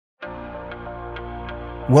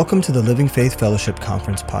Welcome to the Living Faith Fellowship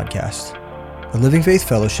Conference podcast. The Living Faith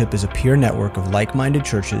Fellowship is a peer network of like-minded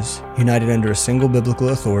churches united under a single biblical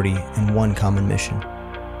authority and one common mission.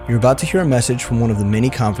 You're about to hear a message from one of the many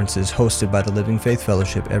conferences hosted by the Living Faith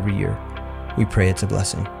Fellowship every year. We pray it's a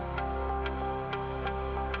blessing.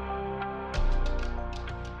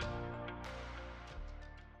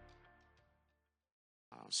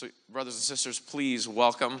 So, brothers and sisters, please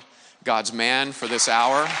welcome God's man for this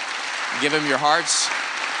hour. Give him your hearts.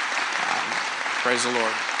 Praise the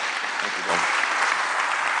Lord. Thank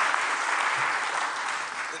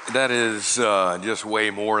you, That is just way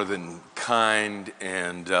more than kind,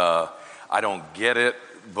 and I don't get it,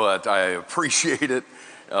 but I appreciate it.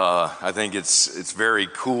 I think it's very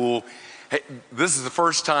cool. Hey, this is the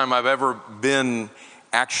first time I've ever been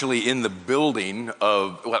actually in the building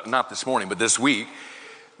of, well, not this morning, but this week.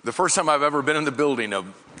 The first time I've ever been in the building of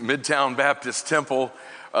Midtown Baptist Temple,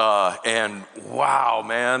 and wow,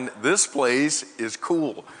 man, this place is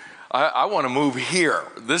cool. I want to move here.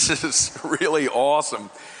 This is really awesome.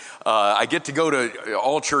 I get to go to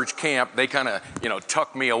all church camp. They kind of,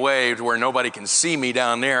 tuck me away to where nobody can see me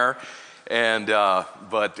down there. And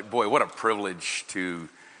but boy, what a privilege to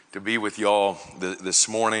be with y'all this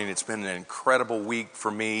morning. It's been an incredible week for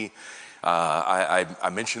me. I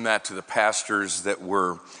mentioned that to the pastors that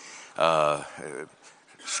were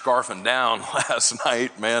scarfing down last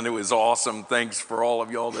night. Man, it was awesome. Thanks for all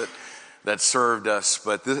of y'all that served us.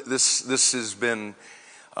 But this has been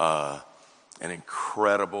an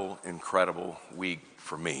incredible week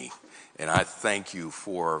for me. And I thank you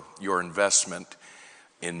for your investment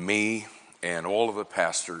in me and all of the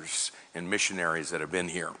pastors and missionaries that have been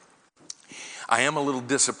here. I am a little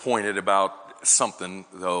disappointed about something,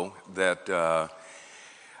 though, that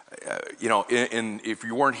if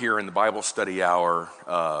you weren't here in the Bible study hour,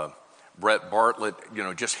 Brett Bartlett,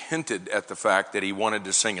 just hinted at the fact that he wanted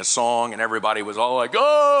to sing a song, and everybody was all like,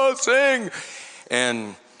 "Oh, sing!"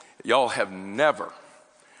 And y'all have never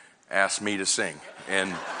asked me to sing,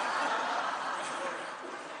 and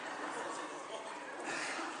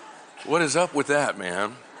what is up with that,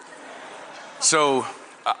 man? So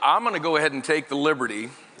I'm going to go ahead and take the liberty.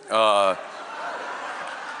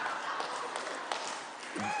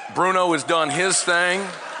 Bruno has done his thing.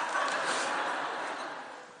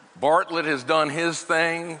 Bartlett has done his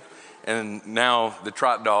thing. And now the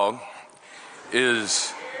trot dog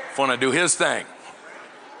is going to do his thing.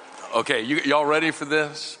 Okay, y'all ready for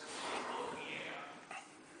this?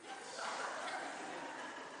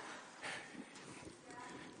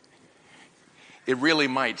 It really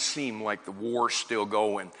might seem like the war's still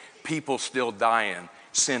going, people still dying,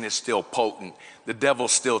 sin is still potent, the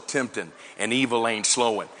devil's still tempting, and evil ain't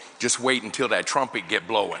slowing. Just wait until that trumpet get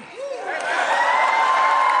blowing.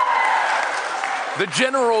 The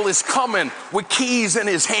general is coming with keys in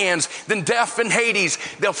his hands. Then death and Hades,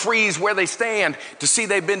 they'll freeze where they stand to see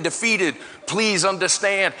they've been defeated. Please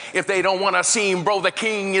understand, if they don't want to see him, bro, the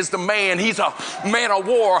king is the man. He's a man of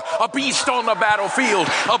war, a beast on the battlefield,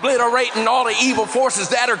 obliterating all the evil forces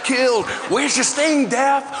that are killed. Where's your sting,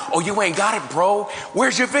 death? Oh, you ain't got it, bro.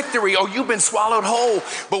 Where's your victory? Oh, you've been swallowed whole.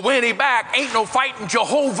 But when he back, ain't no fighting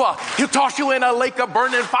Jehovah. He'll toss you in a lake of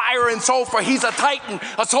burning fire and sulfur. He's a titan,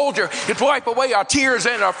 a soldier. He'll wipe away our tears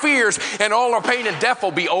and our fears, and all our pain and death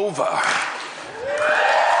will be over.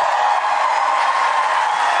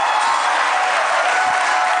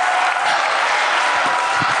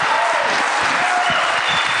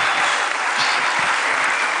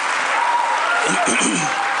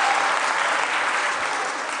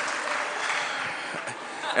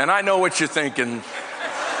 And I know what you're thinking.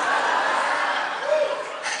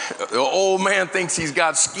 The old man thinks he's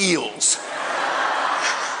got skills.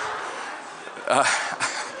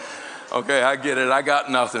 Okay, I get it. I got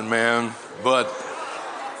nothing, man. But,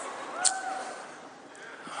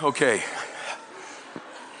 okay.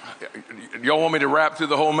 Y'all want me to rap through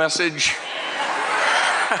the whole message?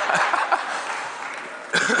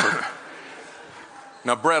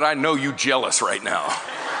 Now, Brett, I know you jealous right now.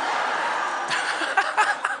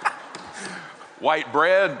 White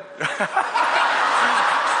bread.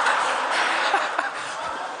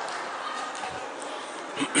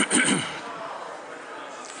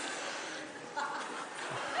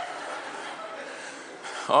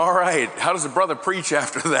 All right. How does a brother preach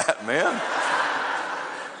after that, man?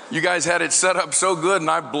 You guys had it set up so good and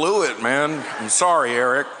I blew it, man. I'm sorry,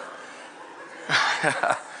 Eric.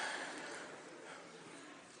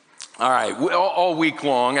 All right, all week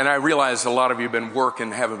long, and I realize a lot of you have been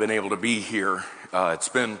working, haven't been able to be here.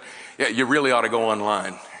 You really ought to go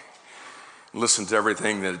online, listen to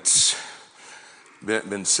everything that's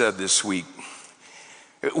been said this week.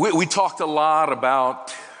 We talked a lot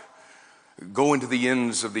about go into the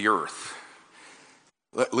ends of the earth.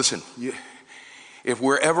 Listen, if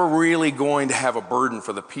we're ever really going to have a burden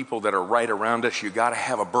for the people that are right around us, you got to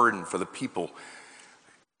have a burden for the people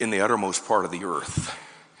in the uttermost part of the earth.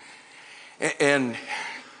 And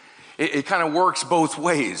it kind of works both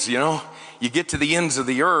ways, you know. You get to the ends of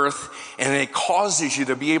the earth, and it causes you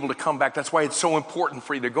to be able to come back. That's why it's so important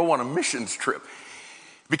for you to go on a missions trip.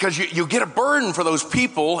 Because you get a burden for those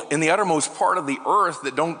people in the uttermost part of the earth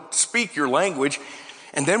that don't speak your language,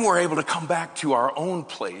 and then we're able to come back to our own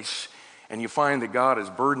place, and you find that God has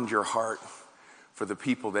burdened your heart for the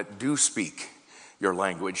people that do speak your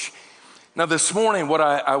language. Now this morning, what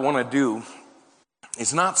I want to do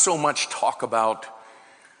is not so much talk about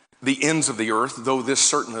the ends of the earth, though this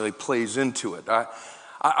certainly plays into it.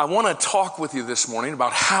 I want to talk with you this morning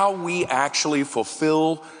about how we actually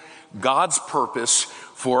fulfill God's purpose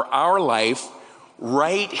for our life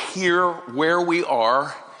right here where we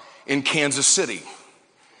are in Kansas City.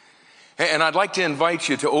 And I'd like to invite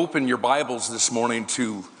you to open your Bibles this morning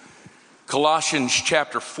to Colossians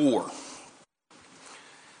chapter 4.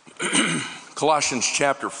 Colossians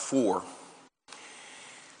chapter 4.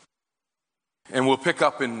 And we'll pick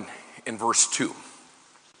up in verse 2.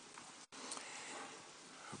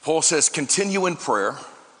 Paul says, continue in prayer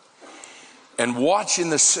and watch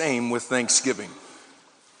in the same with thanksgiving.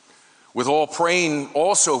 With all praying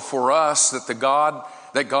also for us that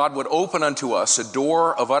God would open unto us a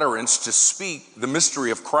door of utterance to speak the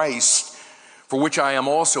mystery of Christ, for which I am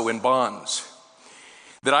also in bonds,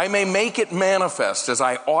 that I may make it manifest as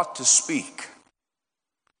I ought to speak.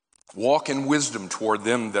 Walk in wisdom toward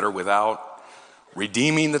them that are without,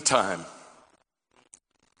 redeeming the time.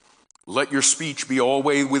 Let your speech be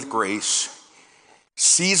always with grace,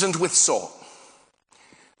 seasoned with salt,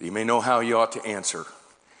 that you may know how you ought to answer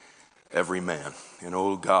every man. And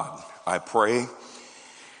oh God, I pray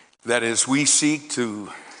that as we seek to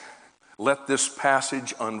let this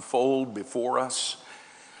passage unfold before us,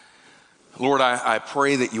 Lord, I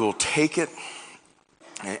pray that you will take it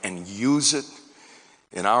and use it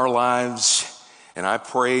in our lives. And I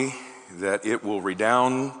pray that it will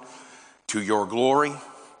redound to your glory,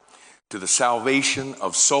 to the salvation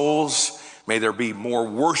of souls. May there be more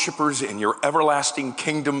worshipers in your everlasting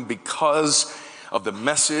kingdom because of the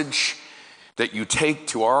message that you take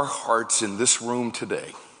to our hearts in this room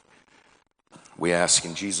today. We ask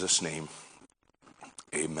in Jesus' name,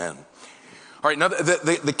 amen. All right, now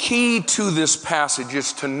the key to this passage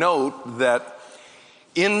is to note that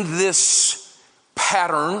in this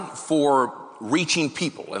pattern for reaching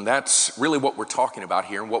people, and that's really what we're talking about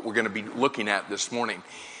here and what we're going to be looking at this morning.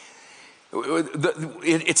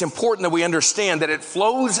 It's important that we understand that it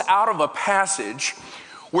flows out of a passage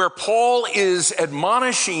where Paul is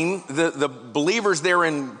admonishing the believers there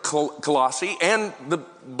in Colossae and the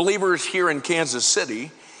believers here in Kansas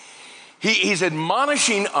City. He's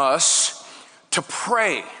admonishing us to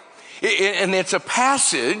pray. And it's a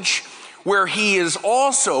passage where he is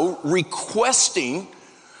also requesting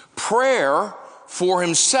prayer for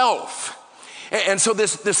himself. And so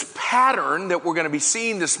this pattern that we're going to be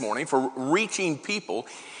seeing this morning for reaching people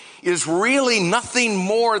is really nothing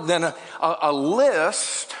more than a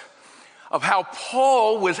list of how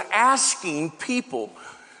Paul was asking people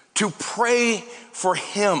to pray for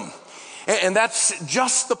him. And that's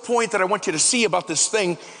just the point that I want you to see about this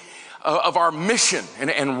thing of our mission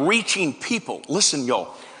and reaching people. Listen,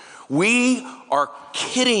 y'all, we are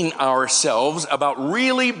kidding ourselves about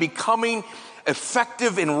really becoming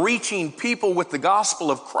effective in reaching people with the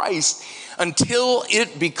gospel of Christ until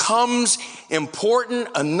it becomes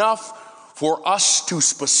important enough for us to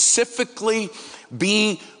specifically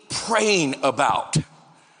be praying about.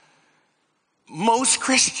 Most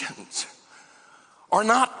Christians are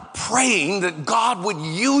not praying that God would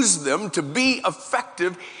use them to be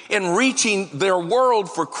effective in reaching their world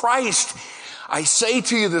for Christ. I say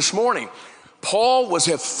to you this morning, Paul was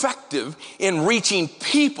effective in reaching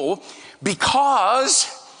people because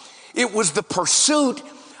it was the pursuit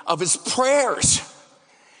of his prayers.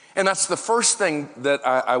 And that's the first thing that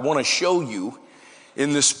I want to show you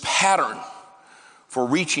in this pattern for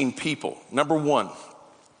reaching people. Number one,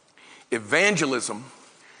 evangelism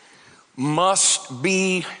must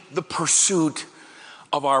be the pursuit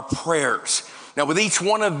of our prayers. Now, with each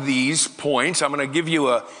one of these points, I'm going to give you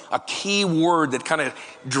a key word that kind of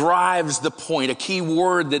drives the point, a key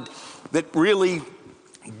word that really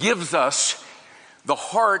gives us the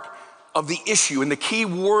heart of the issue. And the key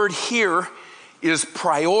word here is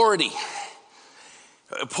priority.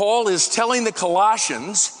 Paul is telling the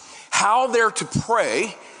Colossians how they're to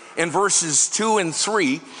pray in verses 2 and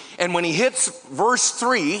 3. And when he hits verse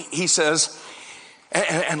 3, he says,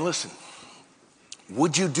 and listen,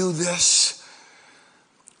 would you do this?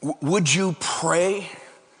 Would you pray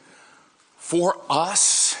for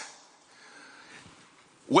us?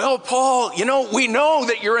 Well, Paul, we know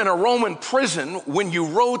that you're in a Roman prison when you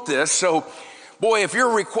wrote this. So, boy, if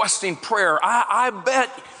you're requesting prayer, I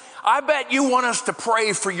bet you want us to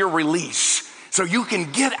pray for your release so you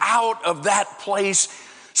can get out of that place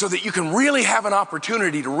so that you can really have an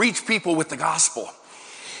opportunity to reach people with the gospel.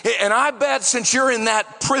 And I bet since you're in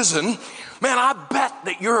that prison, man, I bet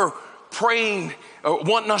that you're praying,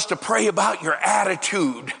 wanting us to pray about your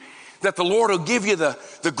attitude, that the Lord will give you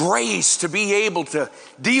the grace to be able to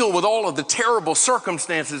deal with all of the terrible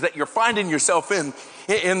circumstances that you're finding yourself in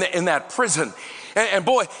that prison. And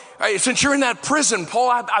boy, since you're in that prison, Paul,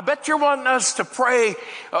 I bet you're wanting us to pray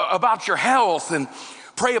about your health and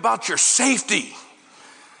pray about your safety.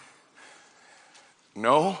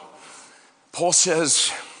 No, Paul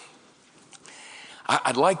says,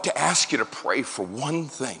 I'd like to ask you to pray for one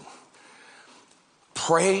thing.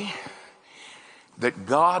 Pray that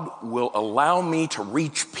God will allow me to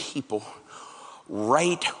reach people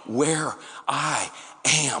right where I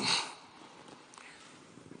am.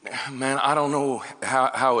 Man, I don't know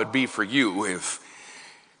how it'd be for you if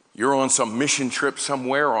you're on some mission trip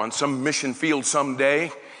somewhere or on some mission field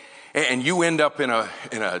someday and you end up in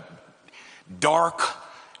a dark,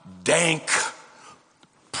 dank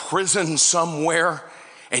prison somewhere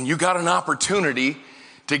and you got an opportunity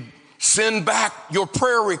to send back your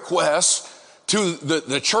prayer requests to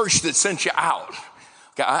the church that sent you out.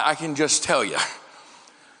 I can just tell you,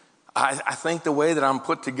 I think the way that I'm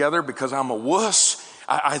put together, because I'm a wuss,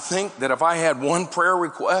 I think that if I had one prayer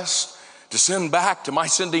request to send back to my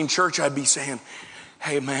sending church, I'd be saying,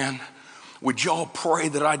 hey man, would y'all pray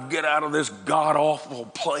that I'd get out of this god-awful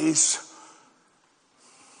place?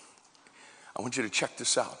 I want you to check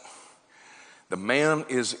this out. The man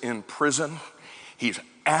is in prison. He's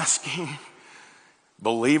asking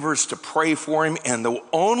believers to pray for him, and the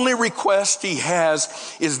only request he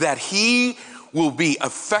has is that he will be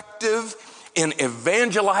effective in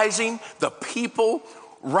evangelizing the people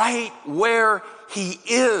right where he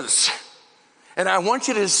is. And I want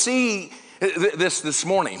you to see this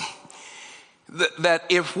morning, that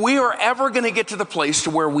if we are ever going to get to the place to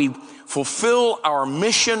where we fulfill our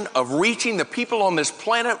mission of reaching the people on this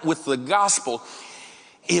planet with the gospel,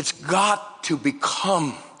 it's got to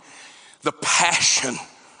become the passion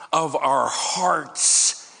of our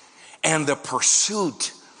hearts and the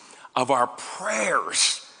pursuit of our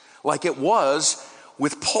prayers, like it was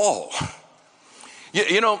with Paul.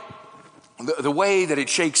 You know, the way that it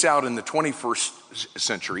shakes out in the 21st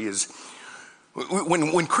century is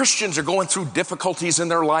when Christians are going through difficulties in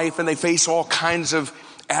their life and they face all kinds of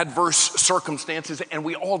adverse circumstances, and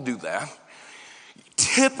we all do that.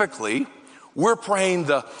 Typically, we're praying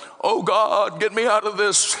the, oh God, get me out of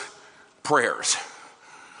this prayers.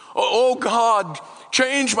 Oh God,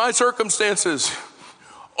 change my circumstances.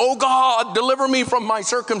 Oh God, deliver me from my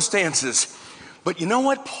circumstances. But you know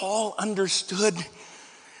what Paul understood?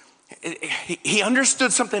 He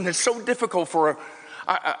understood something that's so difficult for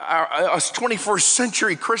us 21st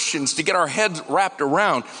century Christians to get our heads wrapped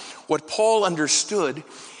around. What Paul understood,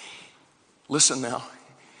 listen now,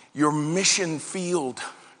 your mission field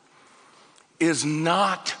is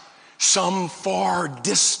not some far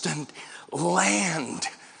distant land.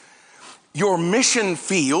 Your mission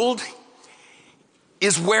field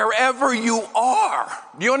is wherever you are.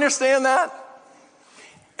 Do you understand that?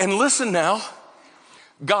 And listen now,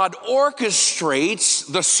 God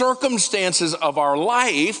orchestrates the circumstances of our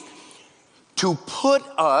life to put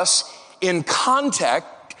us in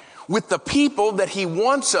contact with the people that he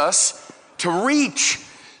wants us to reach.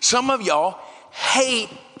 Some of y'all hate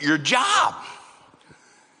your job.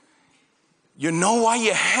 You know why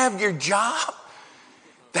you have your job?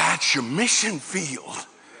 That's your mission field.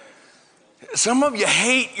 Some of you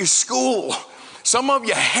hate your school. Some of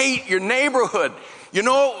you hate your neighborhood. You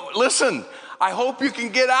know, listen, I hope you can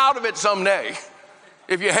get out of it someday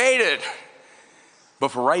if you hate it. But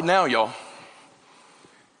for right now, y'all,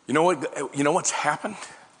 you know what's happened?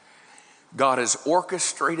 God has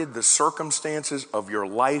orchestrated the circumstances of your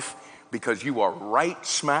life because you are right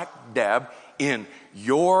smack dab in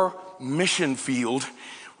your mission field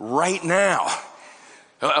right now.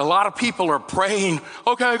 A lot of people are praying,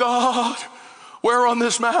 okay, God, where on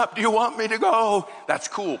this map do you want me to go? That's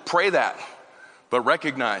cool, pray that. But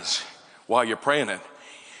recognize while you're praying it,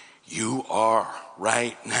 you are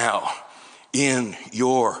right now in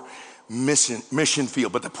your mission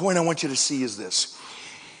field. But the point I want you to see is this.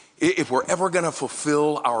 If we're ever going to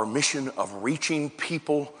fulfill our mission of reaching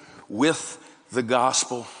people with the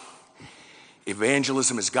gospel,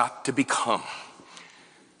 evangelism has got to become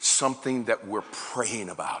something that we're praying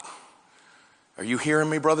about. Are you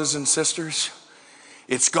hearing me, brothers and sisters?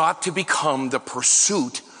 It's got to become the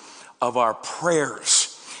pursuit of our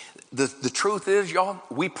prayers. The truth is, y'all,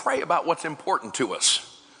 we pray about what's important to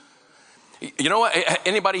us. You know what?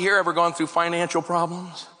 Anybody here ever gone through financial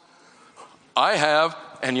problems? I have.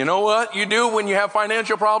 And you know what you do when you have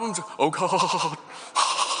financial problems? Oh, God.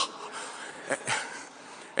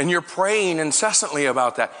 And you're praying incessantly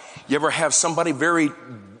about that. You ever have somebody very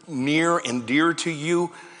near and dear to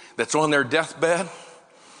you that's on their deathbed?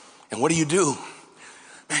 And what do?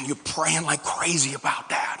 Man, you're praying like crazy about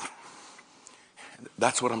that.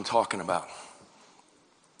 That's what I'm talking about.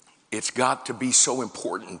 It's got to be so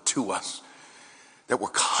important to us that we're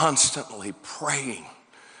constantly praying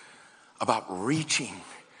about reaching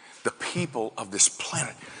the people of this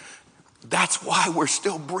planet. That's why we're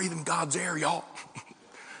still breathing God's air, y'all.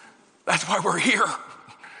 That's why we're here.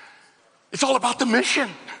 It's all about the mission.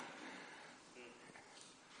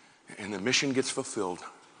 And the mission gets fulfilled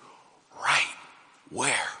right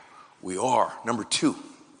where we are. Number 2.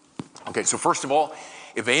 Okay, so first of all,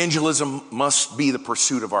 evangelism must be the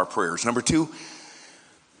pursuit of our prayers. Number 2,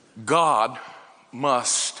 God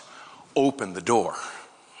must open the door.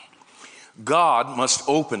 God must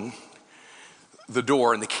open the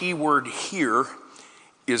door. And the key word here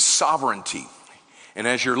is sovereignty. And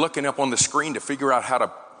as you're looking up on the screen to figure out how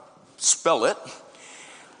to spell it,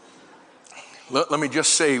 let me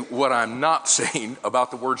just say what I'm not saying about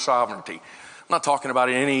the word sovereignty. I'm not talking about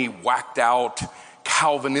any whacked out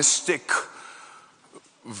Calvinistic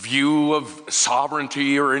view of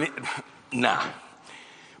sovereignty or any. Nah,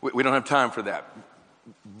 we don't have time for that.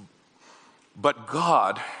 But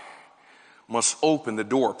God must open the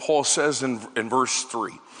door. Paul says in verse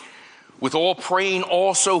 3, with all praying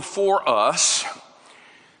also for us,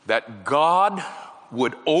 that God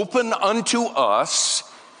would open unto us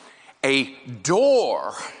a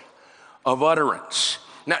door of utterance.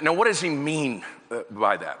 Now what does he mean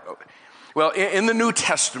by that? Well, in the New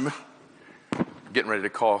Testament, getting ready to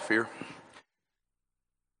cough here.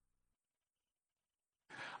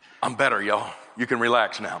 I'm better, y'all. You can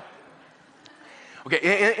relax now.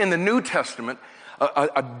 Okay, in the New Testament,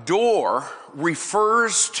 a door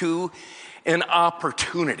refers to an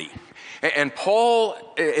opportunity. And Paul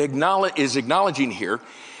is acknowledging here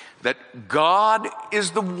that God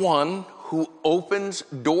is the one who opens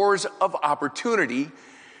doors of opportunity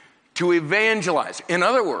to evangelize. In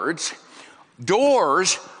other words,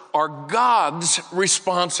 doors are God's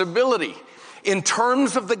responsibility. In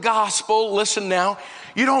terms of the gospel, listen now,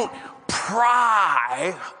 you don't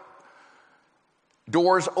pry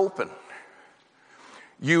doors open.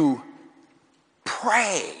 You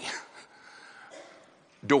pray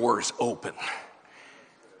doors open.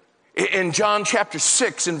 In John chapter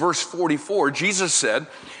 6 in verse 44, Jesus said,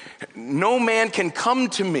 no man can come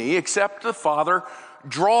to me except the Father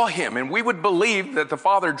draw him. And we would believe that the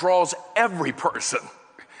Father draws every person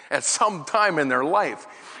at some time in their life.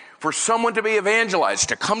 For someone to be evangelized,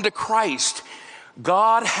 to come to Christ,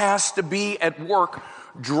 God has to be at work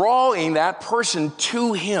drawing that person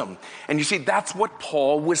to him. And you see, that's what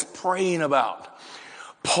Paul was praying about.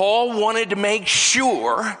 Paul wanted to make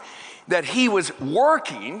sure that he was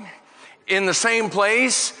working in the same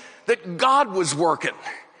place that God was working.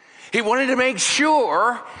 He wanted to make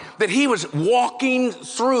sure that he was walking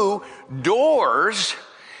through doors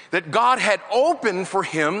that God had opened for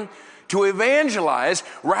him to evangelize,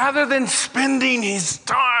 rather than spending his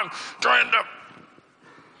time trying to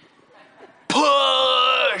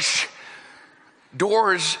push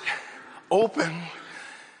doors open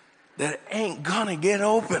that ain't gonna get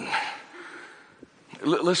open.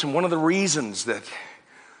 Listen, one of the reasons that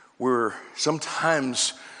we're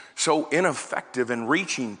sometimes so ineffective in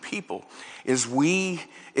reaching people is we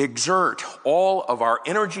exert all of our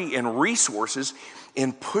energy and resources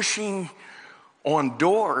in pushing on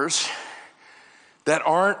doors that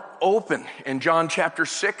aren't open. And John chapter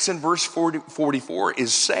 6 and verse 44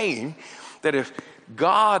 is saying that if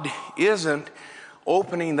God isn't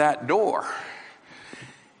opening that door,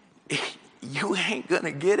 you ain't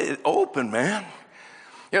gonna get it open, man.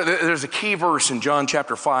 You know, there's a key verse in John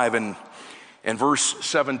chapter 5 and verse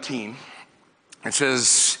 17. It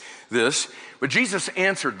says this, but Jesus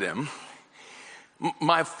answered them,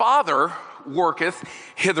 my Father worketh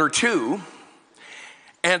hitherto,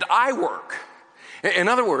 and I work. In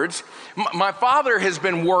other words, my Father has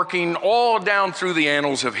been working all down through the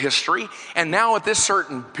annals of history, and now at this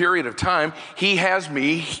certain period of time, he has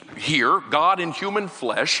me here, God in human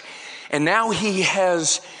flesh, and now he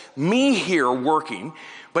has me here working.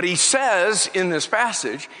 But he says in this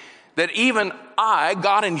passage that even I,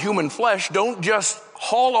 God in human flesh, don't just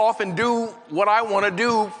haul off and do what I want to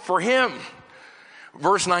do for him.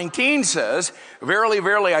 Verse 19 says, "Verily,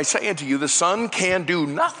 verily, I say unto you, the Son can do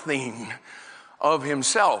nothing of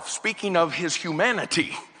himself," speaking of his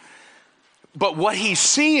humanity. "But what he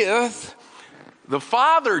seeth the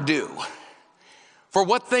Father do. For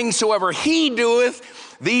what things soever he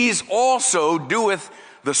doeth, these also doeth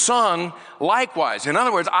the Son likewise." In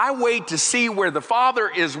other words, I wait to see where the Father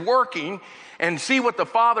is working and see what the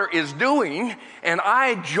Father is doing, and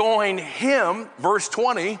I join him, verse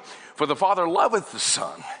 20, "For the Father loveth the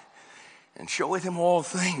Son, and showeth him all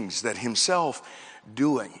things that himself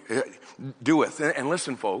doeth." And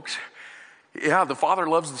listen, folks, yeah, the Father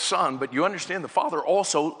loves the Son, but you understand the Father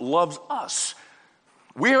also loves us.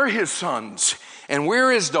 We're his sons, and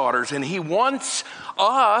we're his daughters, and he wants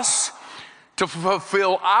us to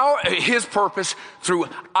fulfill his purpose through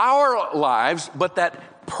our lives, but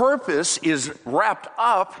that purpose is wrapped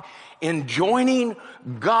up in joining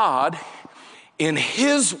God in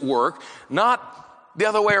his work, not the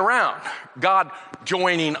other way around. God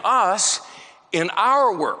joining us in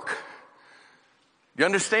our work. You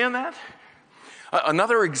understand that?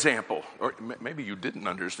 Another example, or maybe you didn't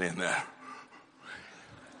understand that.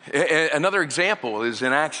 Another example is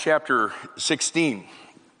in Acts chapter 16.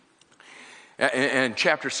 In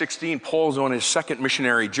chapter 16, Paul's on his second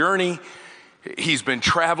missionary journey. He's been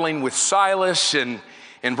traveling with Silas, and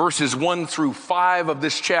in verses 1 through 5 of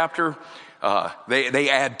this chapter, they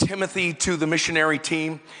add Timothy to the missionary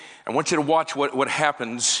team. I want you to watch what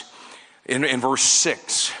happens in verse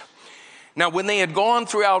 6. "Now when they had gone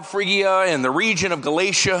throughout Phrygia and the region of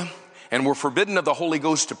Galatia, and were forbidden of the Holy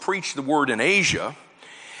Ghost to preach the word in Asia,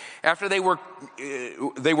 after they were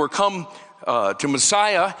come to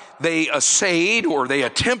Messiah, they essayed, or they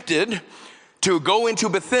attempted, to go into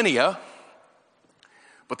Bithynia,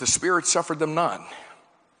 but the Spirit suffered them not.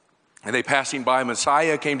 And they, passing by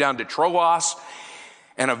Messiah, came down to Troas,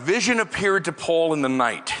 and a vision appeared to Paul in the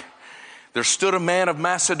night. There stood a man of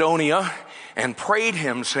Macedonia and prayed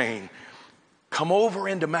him, saying, Come over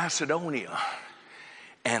into Macedonia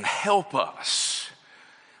and help us."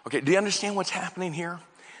 Okay, do you understand what's happening here?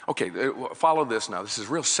 Okay, follow this now. This is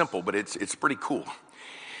real simple, but it's pretty cool.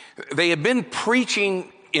 They had been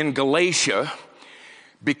preaching in Galatia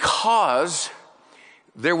because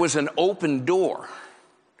there was an open door.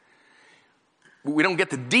 We don't get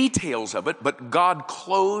the details of it, but God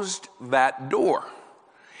closed that door.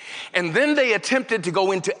 And then they attempted to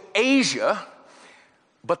go into Asia,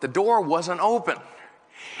 but the door wasn't open.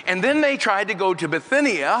 And then they tried to go to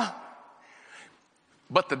Bithynia,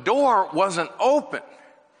 but the door wasn't open.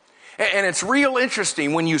 And it's real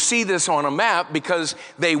interesting when you see this on a map, because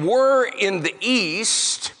they were in the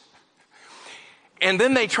east, and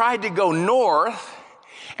then they tried to go north,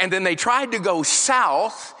 and then they tried to go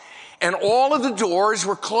south, and all of the doors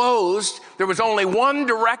were closed. There was only one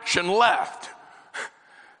direction left.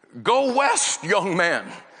 Go west, young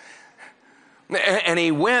man. And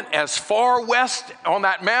he went as far west on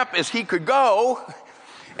that map as he could go,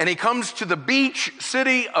 and he comes to the beach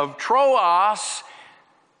city of Troas,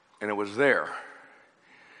 and it was there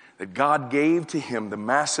that God gave to him the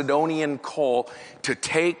Macedonian call to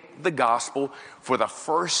take the gospel for the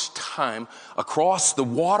first time across the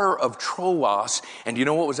water of Troas. And you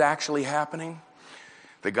know what was actually happening?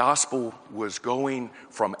 The gospel was going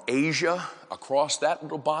from Asia across that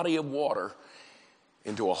little body of water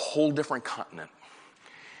into a whole different continent,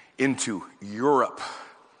 into Europe.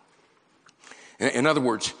 In other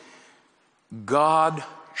words, God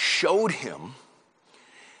showed him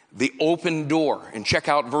the open door. And check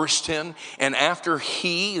out verse 10. And after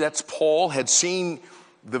he, that's Paul, had seen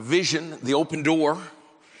the vision, the open door,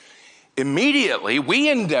 immediately we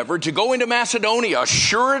endeavored to go into Macedonia,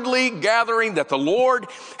 assuredly gathering that the Lord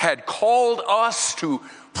had called us to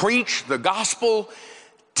preach the gospel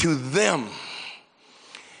to them.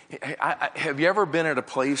 Have you ever been at a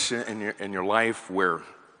place in your life where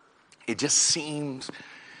it just seems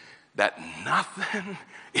that nothing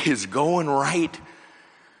is going right?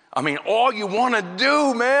 I mean, all you want to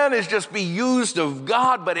do, man, is just be used of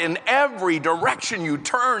God, but in every direction you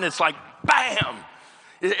turn, it's like, bam!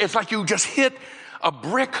 It's like you just hit a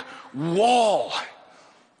brick wall.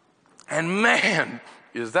 And man,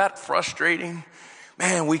 is that frustrating?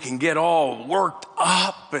 Man, we can get all worked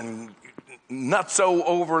up and nutso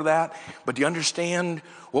over that. But do you understand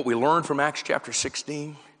what we learned from Acts chapter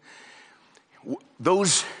 16?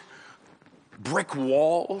 Those brick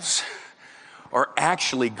walls are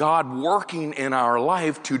actually God working in our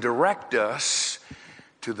life to direct us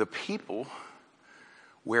to the people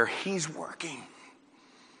where he's working.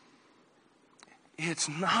 It's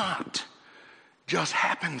not just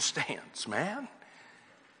happenstance, man.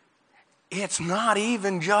 it's not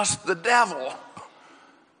even just the devil.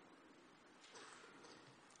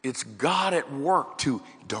 It's God at work to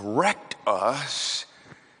direct us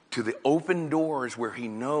to the open doors where he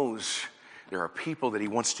knows there are people that he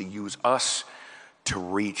wants to use us to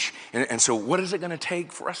reach. And so what is it going to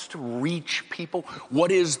take for us to reach people?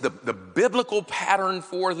 What is the biblical pattern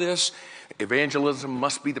for this? Evangelism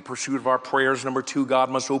must be the pursuit of our prayers. Number 2, God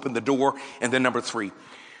must open the door. And then number 3,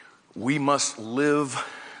 we must live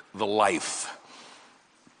the life.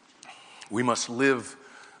 We must live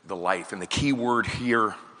the life. And the key word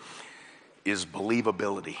here is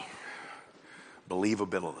believability.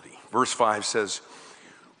 Believability. Verse 5 says,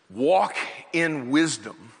 walk in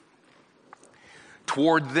wisdom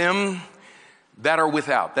toward them that are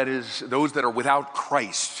without. That is, those that are without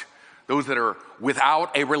Christ. Those that are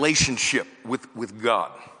without a relationship with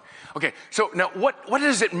God. Okay, so now what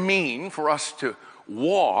does it mean for us to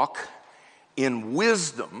walk in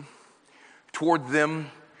wisdom toward them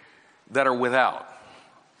that are without?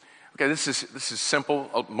 Okay, this is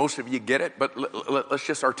simple. Most of you get it, but let's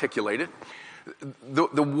just articulate it.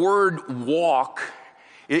 The word walk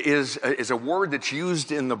is a word that's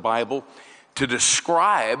used in the Bible to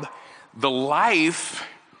describe the life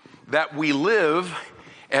that we live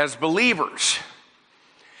as believers.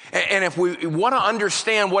 And if we want to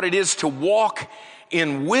understand what it is to walk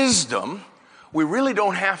in wisdom, we really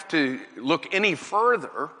don't have to look any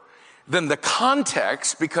further than the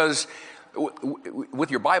context, because with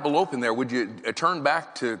your Bible open there, would you turn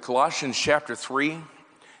back to Colossians chapter 3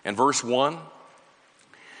 and verse 1?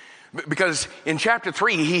 Because in chapter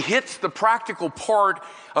 3, he hits the practical part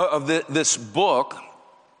of this book.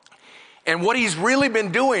 And what he's really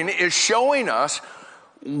been doing is showing us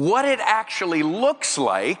what it actually looks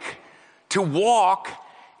like to walk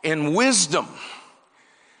in wisdom.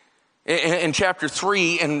 In chapter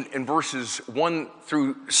 3 and verses 1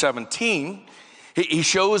 through 17, he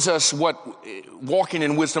shows us what walking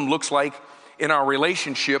in wisdom looks like in our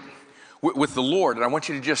relationship with the Lord. And I want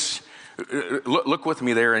you to just look with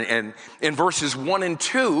me there. And in verses 1 and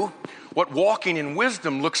 2, what walking in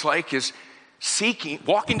wisdom looks like is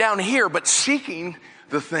walking down here, but seeking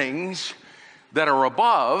the things that are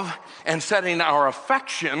above and setting our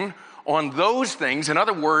affection on those things. In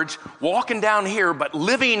other words, walking down here, but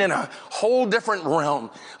living in a whole different realm,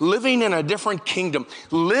 living in a different kingdom,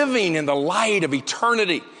 living in the light of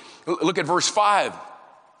eternity. Look at verse 5.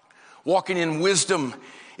 Walking in wisdom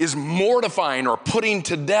is mortifying or putting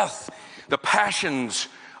to death the passions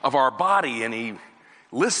of our body, and he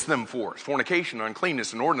lists them for us: fornication,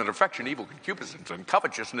 uncleanness, inordinate affection, evil concupiscence, and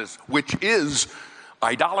covetousness, which is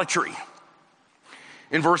idolatry.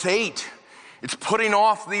 In verse 8, it's putting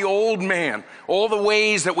off the old man, all the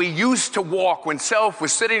ways that we used to walk when self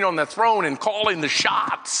was sitting on the throne and calling the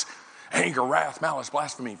shots: anger, wrath, malice,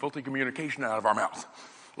 blasphemy, filthy communication out of our mouth,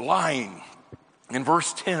 lying. In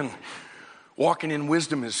verse 10, walking in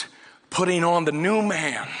wisdom is putting on the new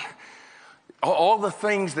man, all the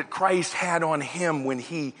things that Christ had on him when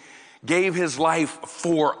he gave his life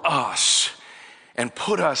for us and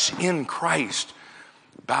put us in Christ: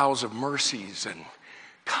 bowels of mercies and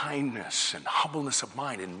kindness and humbleness of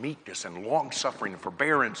mind and meekness and long-suffering and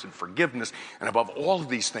forbearance and forgiveness, and above all of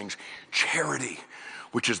these things, charity,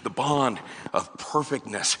 which is the bond of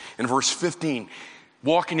perfectness. In verse 15,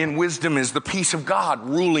 walking in wisdom is the peace of God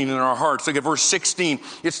ruling in our hearts. Look at verse 16.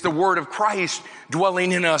 It's the word of Christ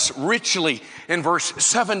dwelling in us richly. In verse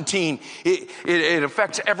 17, it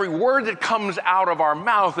affects every word that comes out of our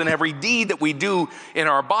mouth and every deed that we do in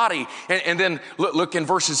our body. And then look in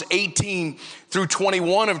verses 18 through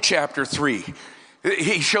 21 of chapter 3.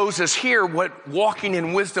 He shows us here what walking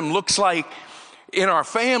in wisdom looks like in our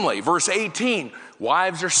family. Verse 18,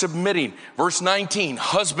 wives are submitting. Verse 19,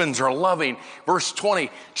 husbands are loving. Verse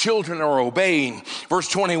 20, children are obeying. Verse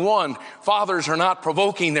 21, fathers are not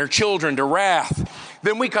provoking their children to wrath.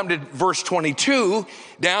 Then we come to verse 22,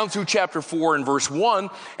 down through chapter 4 and verse 1,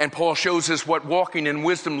 and Paul shows us what walking in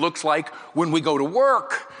wisdom looks like when we go to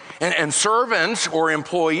work. And servants or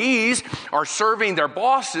employees are serving their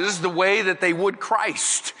bosses the way that they would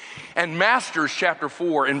Christ. And masters, chapter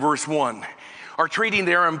 4 and verse 1, are treating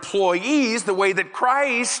their employees the way that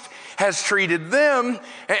Christ has treated them.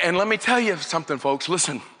 And let me tell you something, folks.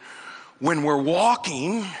 Listen, when we're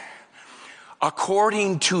walking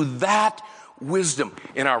according to that wisdom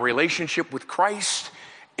in our relationship with Christ,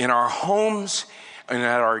 in our homes, and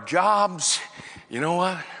at our jobs, you know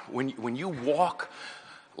what? When you walk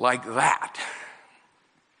like that,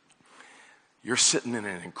 you're sitting in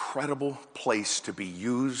an incredible place to be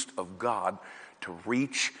used of God to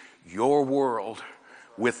reach your world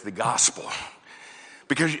with the gospel.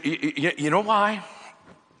 Because you know why?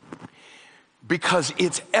 because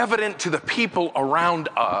it's evident to the people around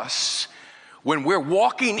us. When we're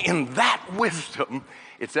walking in that wisdom,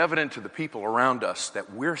 it's evident to the people around us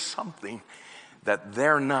that we're something that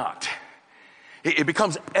they're not. It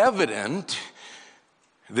becomes evident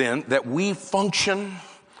then that we function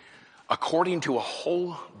according to a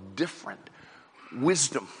whole different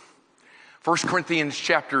wisdom. 1 Corinthians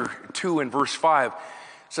chapter 2 and verse 5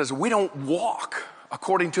 says we don't walk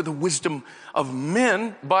according to the wisdom of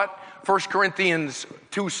men, but 1 Corinthians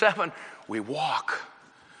 2:7, we walk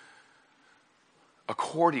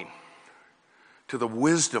according to the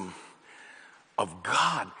wisdom of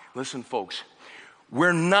God. Listen, folks,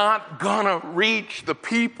 we're not gonna reach the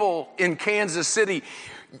people in Kansas City.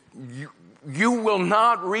 You will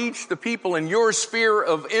not reach the people in your sphere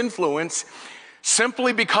of influence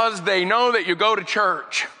simply because they know that you go to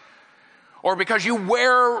church, or because you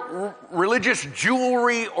wear religious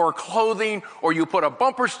jewelry or clothing, or you put a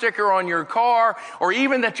bumper sticker on your car, or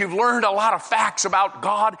even that you've learned a lot of facts about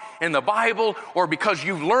God in the Bible, or because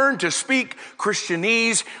you've learned to speak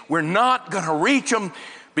Christianese. We're not going to reach them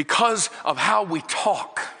because of how we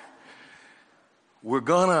talk. We're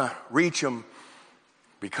going to reach them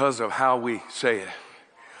because of how we say it,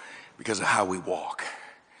 because of how we walk.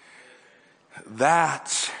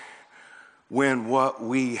 That's when what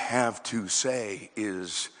we have to say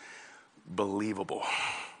is believable.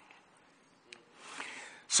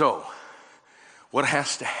 So, what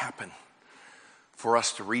has to happen for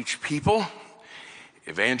us to reach people?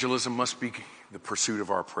 Evangelism must be the pursuit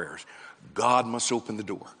of our prayers. God must open the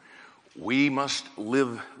door. We must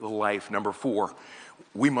live the life. Number 4,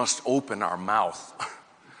 we must open our mouth.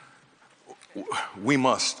 We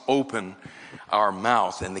must open our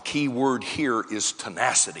mouth. And the key word here is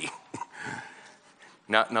tenacity.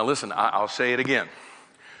 Now listen, I'll say it again.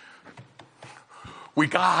 We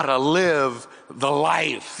gotta live the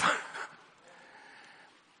life.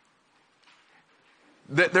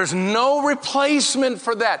 There's no replacement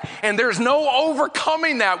for that. And there's no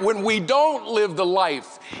overcoming that when we don't live the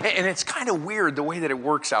life. And it's kind of weird the way that it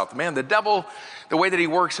works out. Man, the devil, the way that he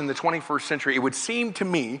works in the 21st century, it would seem to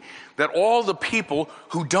me that all the people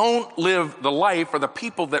who don't live the life are the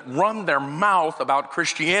people that run their mouth about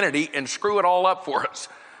Christianity and screw it all up for us.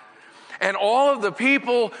 And all of the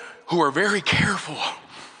people who are very careful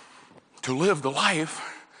to live the life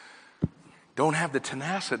don't have the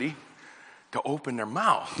tenacity to open their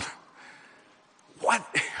mouth. What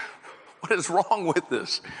is wrong with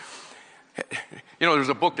this? You know, there's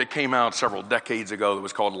a book that came out several decades ago that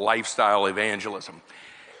was called Lifestyle Evangelism.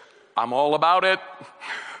 I'm all about it.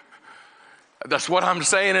 That's what I'm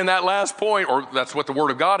saying in that last point, or that's what the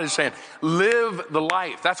Word of God is saying. Live the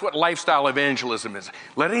life. That's what lifestyle evangelism is.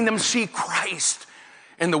 Letting them see Christ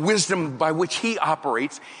and the wisdom by which He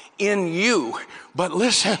operates in you. But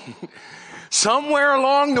listen, somewhere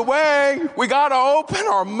along the way, we got to open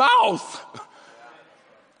our mouth.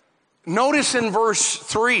 Notice in verse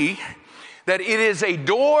 3 that it is a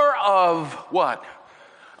door of what?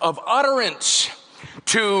 Of utterance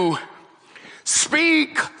to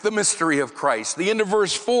speak the mystery of Christ. The end of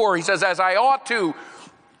verse 4, he says, as I ought to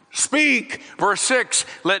speak. Verse 6,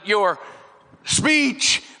 let your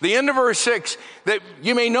speech. The end of verse 6, that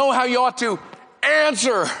you may know how you ought to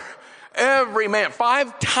answer every man.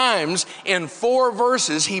 5 times in 4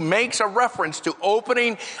 verses, he makes a reference to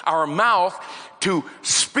opening our mouth to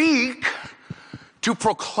speak, to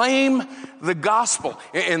proclaim the gospel.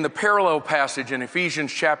 In the parallel passage in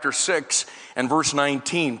Ephesians chapter 6 and verse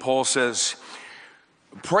 19, Paul says,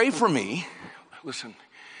 pray for me, listen,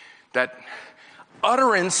 that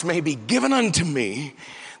utterance may be given unto me,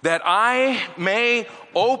 that I may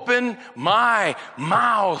open my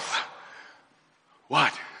mouth.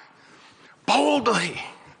 What? Boldly,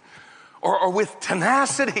 or with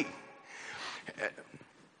tenacity.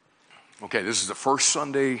 Okay, this is the first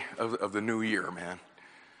Sunday of the new year, man.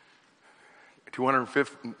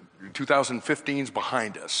 2015's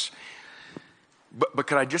behind us. But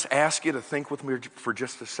could I just ask you to think with me for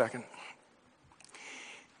just a second?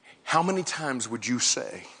 How many times would you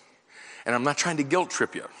say, and I'm not trying to guilt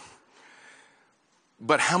trip you,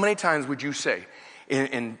 but how many times would you say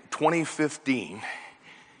in 2015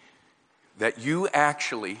 that you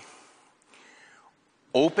actually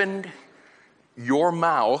opened your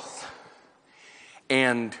mouth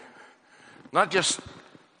and not just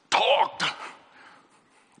talked,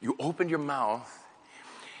 you opened your mouth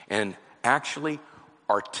and actually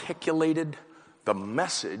articulated the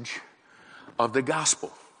message of the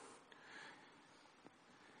gospel?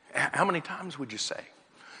 How many times would you say?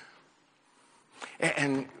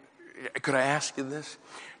 And could I ask you this?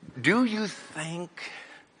 Do you think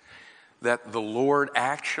that the Lord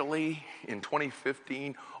actually, in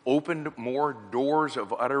 2015, opened more doors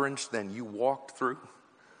of utterance than you walked through?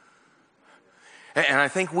 And I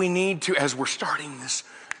think we need to, as we're starting this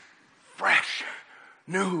fresh,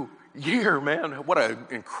 new year, man, what an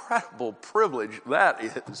incredible privilege that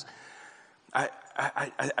is. I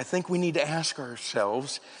think we need to ask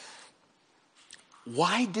ourselves,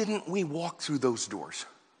 why didn't we walk through those doors?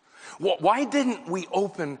 Why didn't we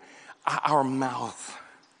open our mouth?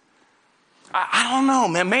 I don't know,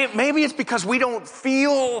 man. Maybe it's because we don't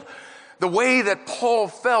feel the way that Paul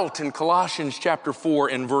felt in Colossians chapter 4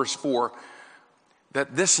 and verse 4,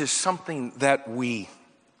 that this is something that we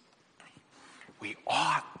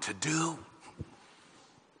ought to do.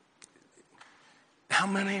 How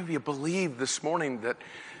many of you believe this morning that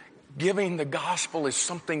giving the gospel is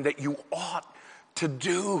something that you ought to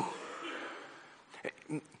do?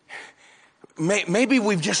 Maybe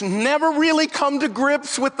we've just never really come to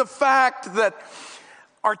grips with the fact that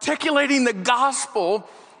articulating the gospel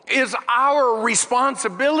is our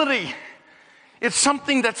responsibility. It's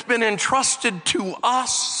something that's been entrusted to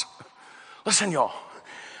us. Listen, y'all.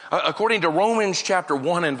 According to Romans chapter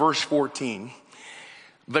 1 and verse 14,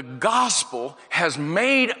 the gospel has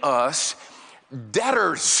made us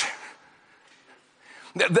debtors.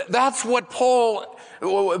 That's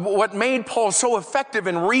what made Paul so effective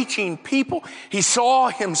in reaching people. He saw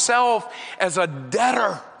himself as a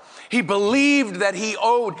debtor. He believed that he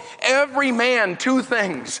owed every man two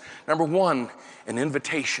things. Number one, an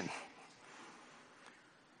invitation.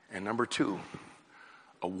 And number two,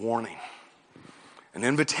 a warning. An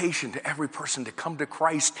invitation to every person to come to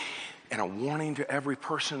Christ, and a warning to every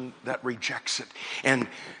person that rejects it. And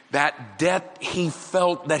that debt he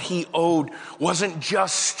felt that he owed wasn't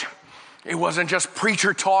just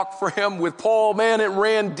preacher talk for him. With Paul, man, it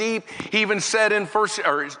ran deep. He even said in 1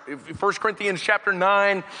 Corinthians chapter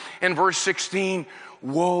 9 and verse 16,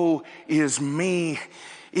 woe is me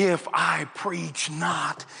if I preach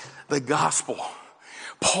not the gospel.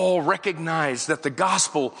 Paul recognized that the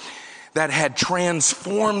gospel that had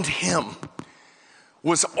transformed him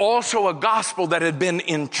was also a gospel that had been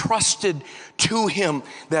entrusted to him,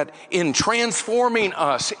 that in transforming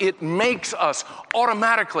us, it makes us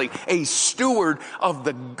automatically a steward of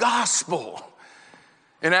the gospel.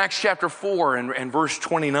 In Acts chapter 4 and verse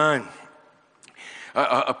 29,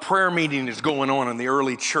 a prayer meeting is going on in the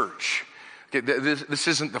early church. This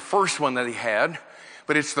isn't the first one that he had,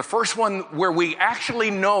 but it's the first one where we actually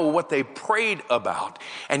know what they prayed about.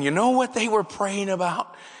 And you know what they were praying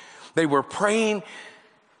about? They were praying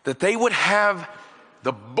that they would have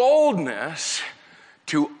the boldness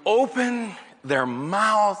to open their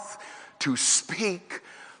mouth to speak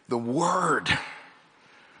the word.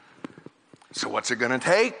 So what's it going to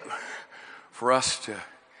take for us to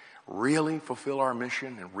really fulfill our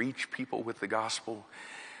mission and reach people with the gospel?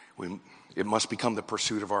 It must become the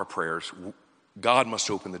pursuit of our prayers. God must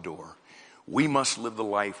open the door. We must live the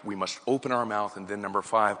life. We must open our mouth. And then number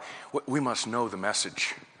 5, we must know the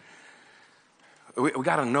message. We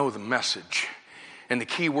got to know the message. And the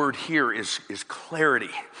key word here is clarity.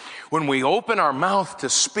 When we open our mouth to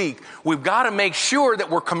speak, we've got to make sure that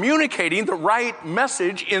we're communicating the right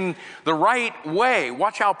message in the right way.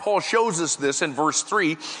 Watch how Paul shows us this in verse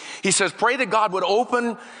 3. He says, pray that God would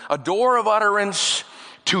open a door of utterance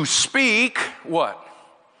to speak, what?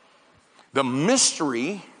 The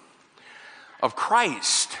mystery of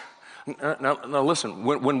Christ. Now listen,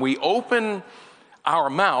 when we open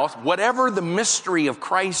our mouth, whatever the mystery of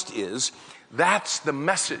Christ is, that's the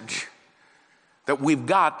message that we've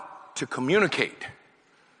got to communicate.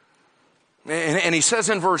 And he says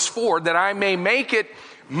in verse 4 that I may make it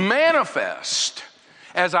manifest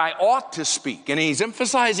as I ought to speak. And he's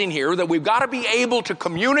emphasizing here that we've got to be able to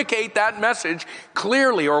communicate that message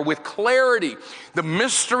clearly or with clarity. The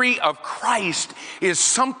mystery of Christ is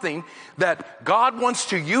something that God wants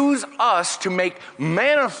to use us to make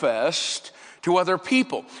manifest to other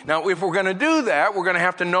people. Now, if we're going to do that, we're going to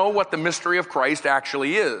have to know what the mystery of Christ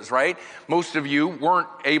actually is, right? Most of you weren't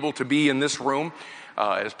able to be in this room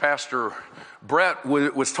as Pastor Brett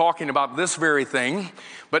was talking about this very thing.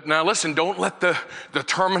 But now listen, don't let the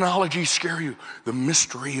terminology scare you. The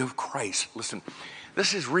mystery of Christ. Listen,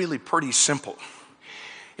 this is really pretty simple.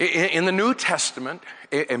 In the New Testament,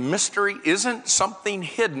 a mystery isn't something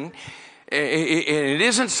hidden. It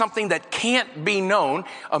isn't something that can't be known.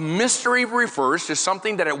 A mystery refers to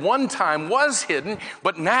something that at one time was hidden,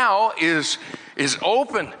 but now is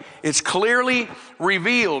open. It's clearly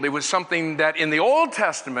revealed. It was something that in the Old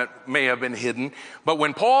Testament may have been hidden, but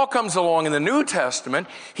when Paul comes along in the New Testament,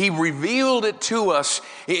 he revealed it to us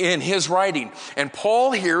in his writing. And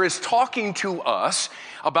Paul here is talking to us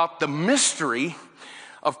about the mystery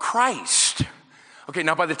of Christ. Okay,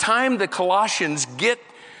 now by the time the Colossians get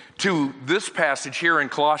to this passage here in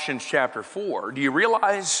Colossians chapter 4, do you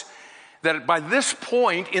realize that by this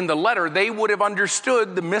point in the letter, they would have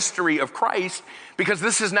understood the mystery of Christ, because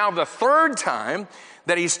this is now the third time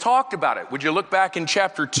that he's talked about it. Would you look back in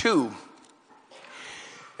chapter 2?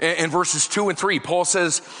 In verses 2 and 3, Paul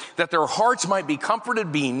says that their hearts might be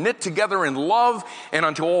comforted, being knit together in love, and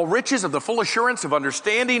unto all riches of the full assurance of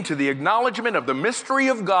understanding, to the acknowledgement of the mystery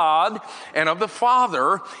of God and of the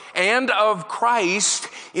Father and of Christ,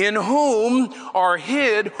 in whom are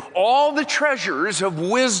hid all the treasures of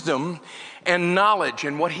wisdom and knowledge.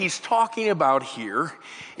 And what he's talking about here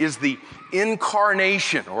is the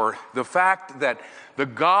incarnation, or the fact that the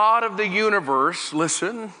God of the universe,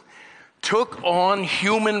 listen, took on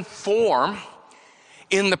human form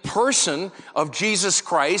in the person of Jesus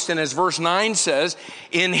Christ. And as verse 9 says,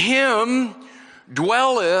 in him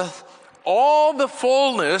dwelleth all the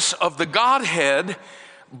fullness of the Godhead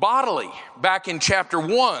bodily. Back in chapter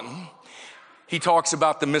 1, he talks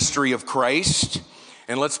about the mystery of Christ.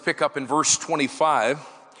 And let's pick up in verse 25.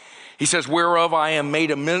 He says, whereof I am made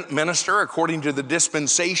a minister according to the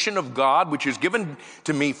dispensation of God, which is given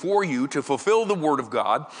to me for you to fulfill the word of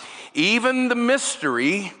God, even the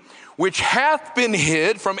mystery which hath been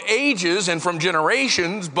hid from ages and from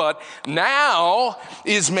generations, but now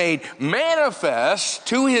is made manifest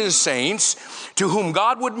to his saints, to whom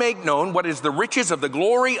God would make known what is the riches of the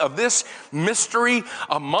glory of this mystery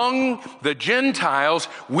among the Gentiles,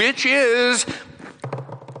 which is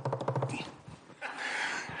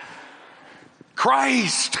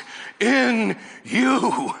Christ in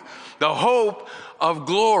you, the hope of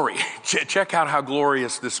glory. Check out how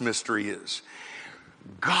glorious this mystery is.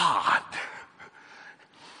 God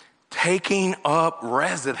taking up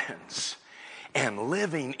residence and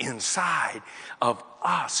living inside of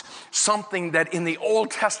us. Something that in the Old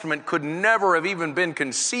Testament could never have even been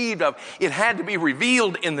conceived of. It had to be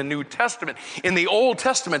revealed in the New Testament. In the Old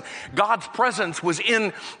Testament, God's presence was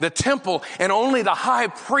in the temple, and only the high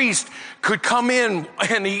priest could come in,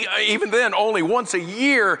 and even then only once a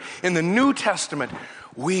year. In the New Testament,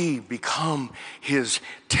 we become his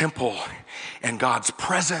temple, and God's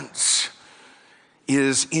presence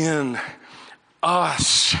is in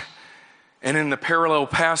us. And in the parallel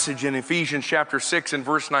passage in Ephesians chapter 6 and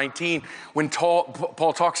verse 19, when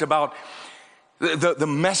Paul talks about the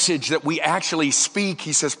message that we actually speak,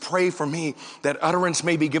 he says, pray for me that utterance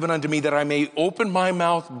may be given unto me, that I may open my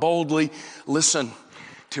mouth boldly, listen,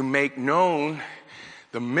 to make known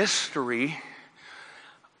the mystery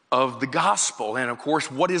of the gospel. And of course,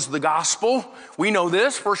 what is the gospel? We know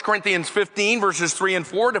this. 1 Corinthians 15 verses 3 and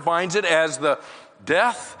 4 defines it as the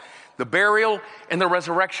death, the burial, and the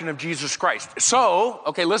resurrection of Jesus Christ. So,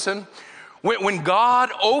 okay, listen, when God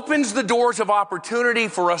opens the doors of opportunity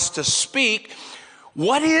for us to speak,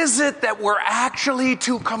 what is it that we're actually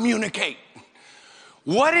to communicate?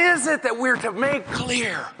 What is it that we're to make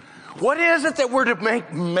clear? What is it that we're to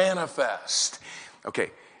make manifest? Okay,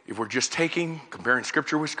 if we're just comparing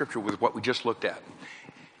scripture with what we just looked at,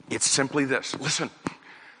 it's simply this. Listen,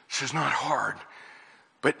 this is not hard.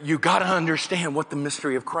 But you got to understand what the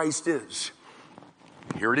mystery of Christ is.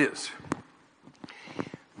 Here it is.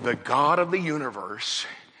 The God of the universe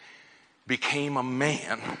became a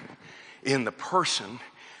man in the person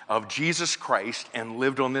of Jesus Christ and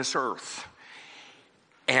lived on this earth.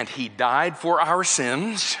 And he died for our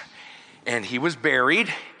sins, and he was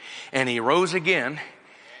buried, and he rose again.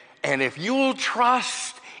 And if you'll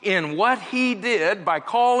trust in what he did by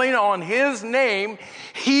calling on his name,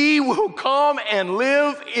 he will come and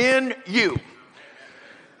live in you.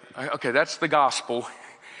 Okay, that's the gospel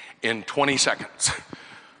in 20 seconds.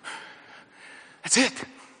 That's it.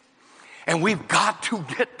 And we've got to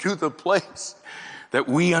get to the place that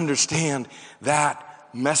we understand that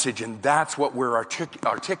message, and that's what we're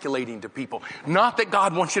articulating to people. Not that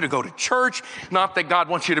God wants you to go to church, not that God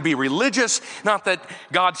wants you to be religious, not that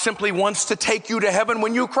God simply wants to take you to heaven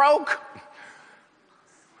when you croak,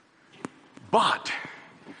 but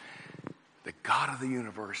the God of the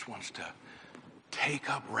universe wants to take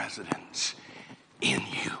up residence in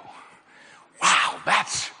you. Wow,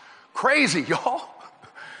 that's crazy, y'all.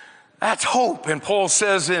 That's hope. And Paul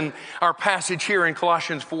says in our passage here in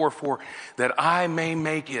Colossians 4:4, that I may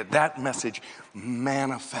make it, that message,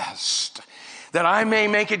 manifest. That I may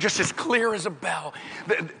make it just as clear as a bell.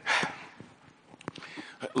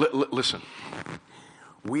 Listen,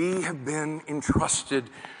 we have been entrusted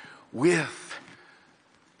with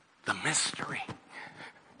the mystery.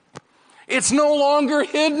 It's no longer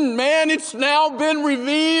hidden, man. It's now been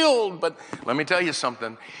revealed. But let me tell you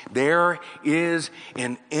something. There is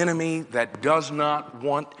an enemy that does not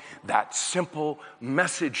want that simple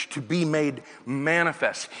message to be made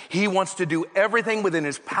manifest. He wants to do everything within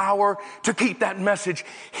his power to keep that message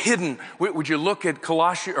hidden. Would you look at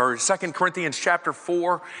 2 Corinthians chapter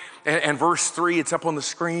 4 and verse 3? It's up on the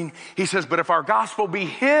screen. He says, but if our gospel be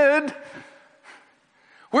hid,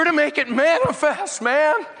 we're to make it manifest,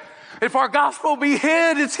 man. If our gospel be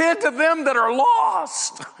hid, it's hid to them that are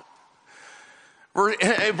lost.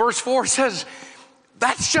 Verse 4 says,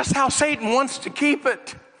 that's just how Satan wants to keep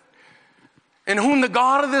it. In whom the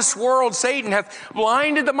God of this world, Satan, hath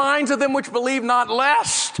blinded the minds of them which believe not,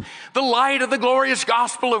 lest the light of the glorious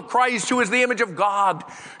gospel of Christ, who is the image of God,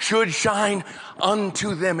 should shine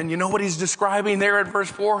unto them. And you know what he's describing there at verse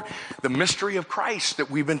 4? The mystery of Christ that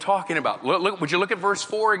we've been talking about. Look, would you look at verse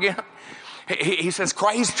 4 again? He says,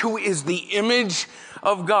 Christ, who is the image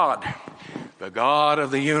of God, the God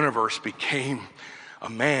of the universe, became a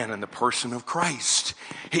man in the person of Christ.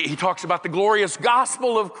 He talks about the glorious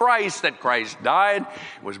gospel of Christ, that Christ died,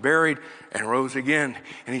 was buried, and rose again.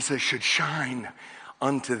 And he says, should shine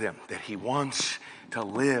unto them, that he wants to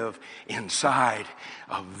live inside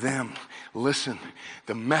of them. Listen,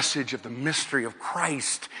 the message of the mystery of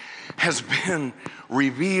Christ has been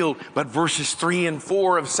revealed. But verses 3 and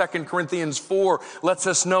 4 of 2 Corinthians 4 lets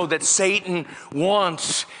us know that Satan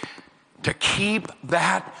wants to keep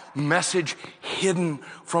that message hidden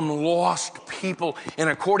from lost people. And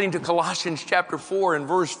according to Colossians chapter 4 and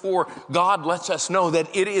verse 4, God lets us know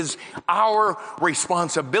that it is our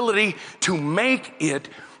responsibility to make it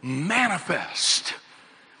manifest.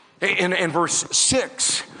 In verse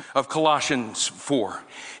 6 of Colossians 4,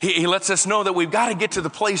 he lets us know that we've got to get to the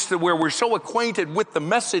place where we're so acquainted with the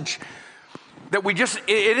message that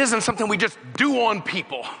it isn't something we just do on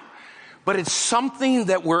people, but it's something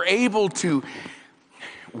that we're able to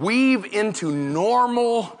weave into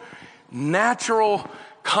normal, natural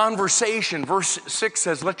conversation. Verse 6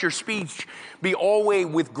 says, let your speech be always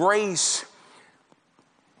with grace,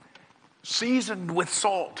 seasoned with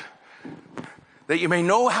salt, that you may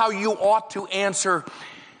know how you ought to answer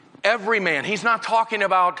every man. He's not talking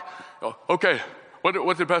about, okay,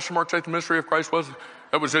 what did Pastor Mark say the mystery of Christ was?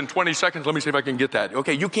 That was in 20 seconds. Let me see if I can get that.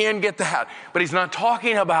 Okay, you can get that. But he's not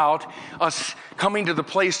talking about us coming to the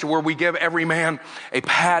place to where we give every man a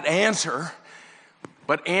pat answer,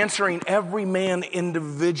 but answering every man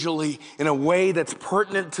individually in a way that's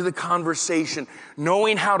pertinent to the conversation,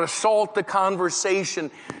 knowing how to salt the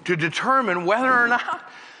conversation to determine whether or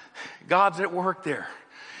not God's at work there.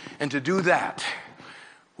 And to do that,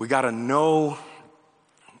 we got to know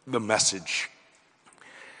the message.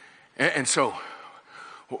 And so,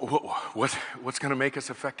 what's going to make us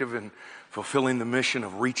effective in fulfilling the mission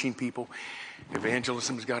of reaching people?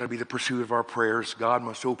 Evangelism has got to be the pursuit of our prayers. God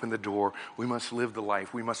must open the door. We must live the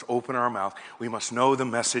life. We must open our mouth. We must know the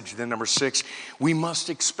message. Then number 6, we must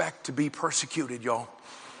expect to be persecuted, y'all.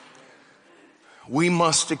 We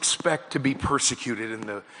must expect to be persecuted. And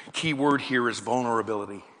the key word here is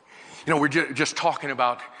vulnerability. You know, we're just talking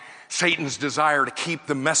about Satan's desire to keep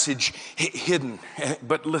the message hidden.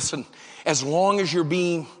 But listen, as long as you're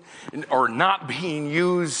being or not being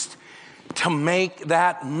used to make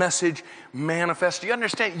that message manifest, do you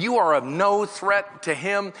understand? You are of no threat to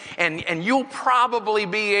him, and you'll probably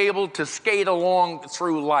be able to skate along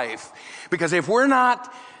through life. Because if we're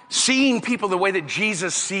not seeing people the way that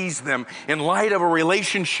Jesus sees them in light of a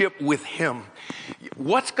relationship with him,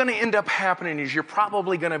 what's going to end up happening is you're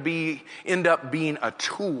probably going to end up being a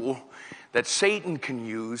tool that Satan can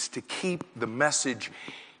use to keep the message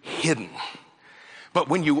hidden. But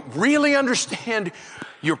when you really understand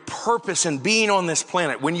your purpose in being on this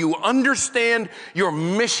planet, when you understand your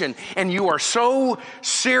mission and you are so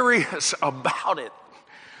serious about it,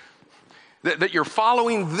 that you're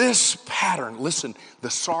following this pattern, listen, the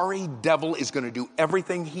sorry devil is going to do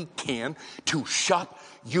everything he can to shut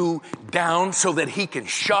you down so that he can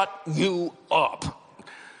shut you up.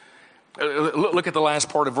 Look at the last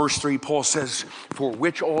part of verse 3. Paul says, for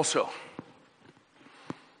which also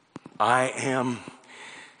I am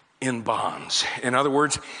in bonds. In other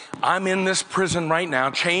words, I'm in this prison right now,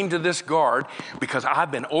 chained to this guard, because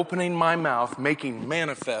I've been opening my mouth, making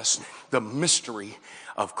manifest the mystery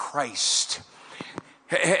of Christ.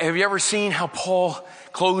 Have you ever seen how Paul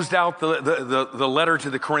closed out the letter to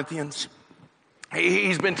the Corinthians?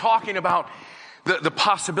 He's been talking about the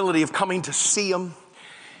possibility of coming to see him.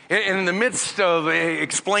 And in the midst of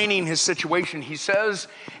explaining his situation, he says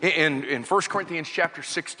in 1 Corinthians chapter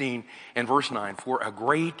 16 and verse 9, "For a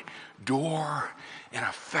great door and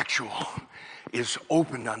effectual is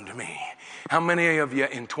opened unto me." How many of you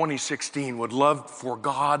in 2016 would love for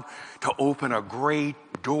God to open a great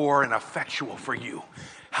door and effectual for you?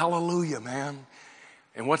 Hallelujah, man.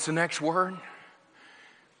 And what's the next word?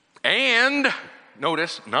 And,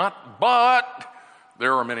 notice, not but,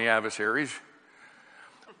 there are many adversaries.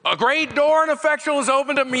 A great door and effectual is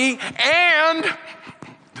open to me, and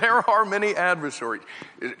there are many adversaries.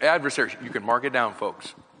 You can mark it down,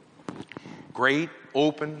 folks. Great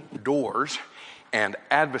open doors and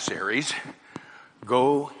adversaries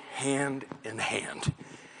go hand in hand.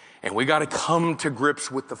 And we got to come to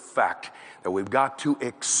grips with the fact that we've got to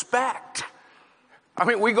expect. I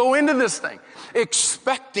mean, we go into this thing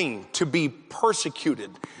expecting to be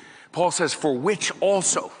persecuted. Paul says, "For which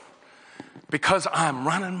also, because I'm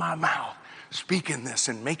running my mouth, speaking this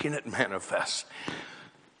and making it manifest.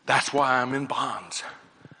 That's why I'm in bonds."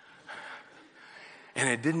 And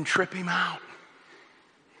it didn't trip him out.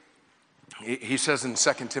 He says in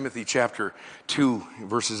 2 Timothy chapter 2,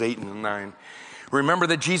 verses 8 and 9, "Remember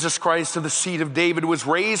that Jesus Christ of the seed of David was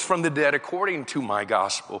raised from the dead according to my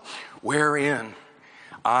gospel, wherein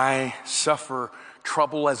I suffer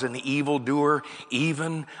trouble as an evildoer,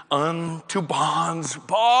 even unto bonds.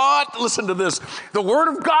 But," listen to this, "the word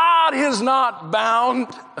of God is not bound."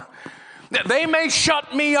 They may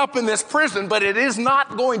shut me up in this prison, but it is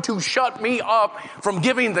not going to shut me up from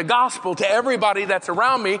giving the gospel to everybody that's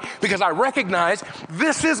around me, because I recognize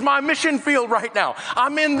this is my mission field right now.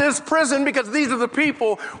 I'm in this prison because these are the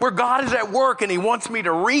people where God is at work and he wants me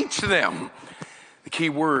to reach them. The key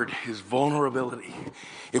word is vulnerability.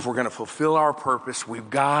 If we're going to fulfill our purpose, we've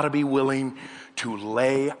got to be willing to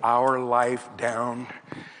lay our life down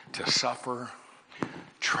to suffer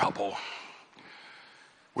trouble.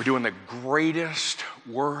 We're doing the greatest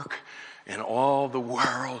work in all the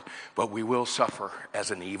world, but we will suffer as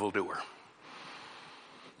an evildoer.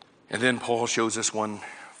 And then Paul shows us one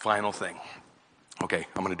final thing. Okay,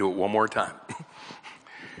 I'm going to do it one more time.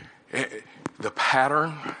 The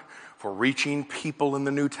pattern for reaching people in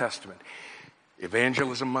the New Testament.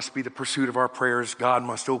 Evangelism must be the pursuit of our prayers. God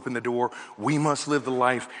must open the door. We must live the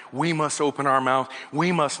life. We must open our mouth.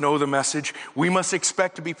 We must know the message. We must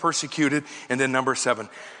expect to be persecuted. And then number 7,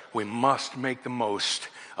 we must make the most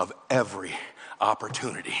of every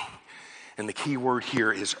opportunity. And the key word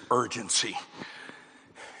here is urgency.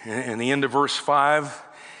 In the end of verse 5,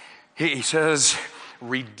 he says,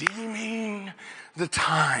 redeeming the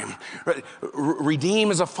time.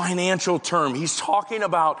 Redeem is a financial term. He's talking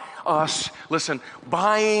about us, listen,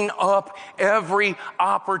 buying up every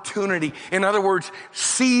opportunity. In other words,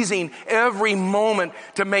 seizing every moment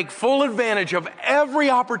to make full advantage of every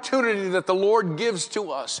opportunity that the Lord gives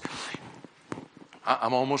to us.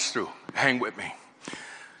 I'm almost through. Hang with me.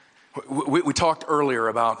 We talked earlier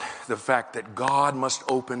about the fact that God must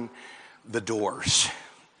open the doors.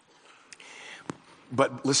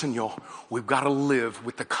 But listen, y'all, we've got to live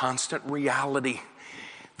with the constant reality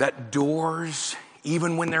that doors,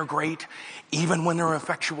 even when they're great, even when they're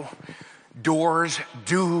effectual, doors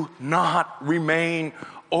do not remain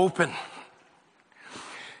open.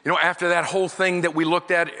 You know, after that whole thing that we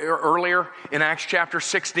looked at earlier in Acts chapter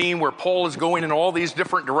 16, where Paul is going in all these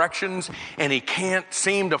different directions and he can't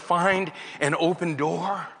seem to find an open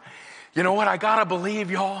door, you know what? I got to believe,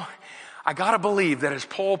 y'all. I got to believe that as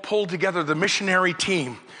Paul pulled together the missionary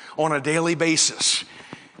team on a daily basis,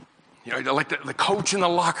 you know, like the coach in the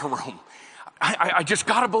locker room, I just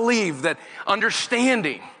got to believe that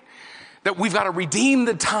understanding that we've got to redeem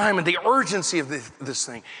the time and the urgency of this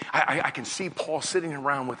thing. I can see Paul sitting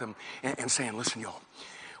around with him and saying, listen, y'all,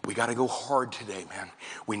 we got to go hard today, man.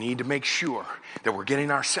 We need to make sure that we're getting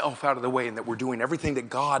ourselves out of the way and that we're doing everything that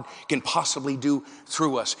God can possibly do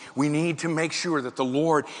through us. We need to make sure that the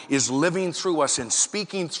Lord is living through us and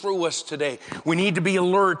speaking through us today. We need to be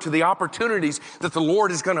alert to the opportunities that the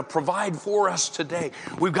Lord is going to provide for us today.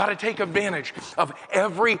 We've got to take advantage of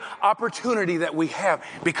every opportunity that we have,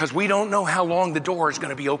 because we don't know how long the door is going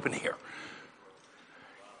to be open here.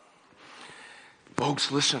 Folks,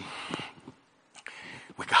 listen.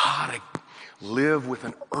 We got to live with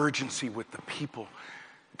an urgency with the people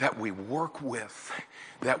that we work with,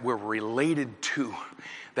 that we're related to,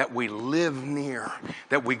 that we live near,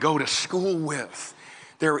 that we go to school with.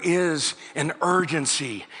 There is an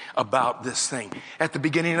urgency about this thing. At the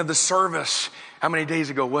beginning of the service, how many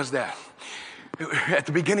days ago was that? at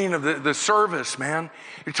the beginning of the service, man,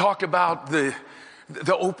 you talked about the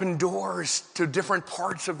open doors to different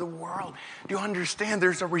parts of the world. Do you understand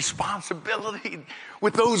there's a responsibility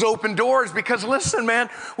with those open doors? Because listen, man,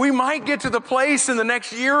 we might get to the place in the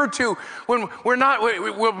next year or two when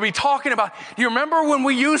we'll be talking about, do you remember when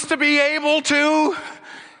we used to be able to?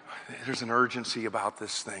 There's an urgency about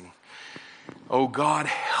this thing. Oh God,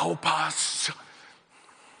 help us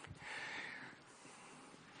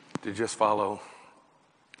to just follow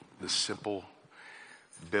the simple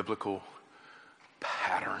biblical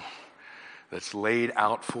pattern that's laid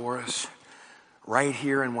out for us right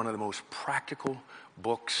here in one of the most practical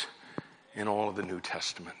books in all of the New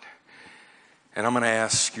Testament. And I'm going to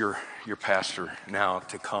ask your pastor now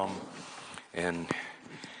to come, and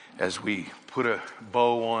as we put a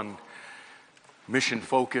bow on mission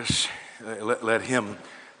focus, let him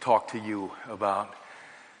talk to you about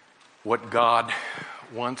what God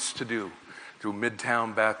wants to do through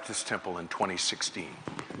Midtown Baptist Temple in 2016.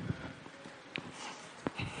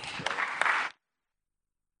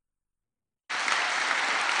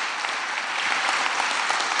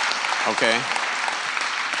 Okay.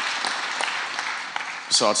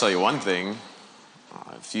 So I'll tell you one thing.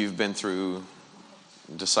 If you've been through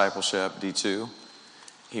discipleship, D2,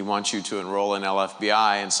 he wants you to enroll in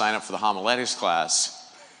LFBI and sign up for the homiletics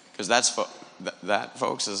class, because that's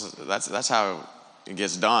how it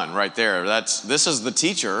gets done right there. This is the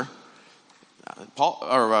teacher.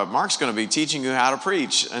 Mark's going to be teaching you how to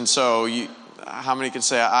preach, and so how many can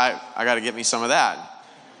say I got to get me some of that?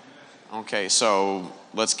 Okay, so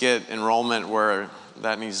let's get enrollment where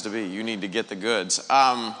that needs to be. You need to get the goods.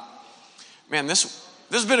 Man, this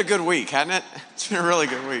has been a good week, hasn't it? It's been a really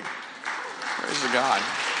good week. Praise to God.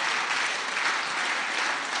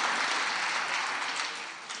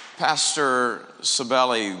 Pastor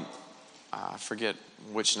Sabelli, I forget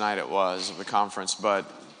which night it was of the conference, but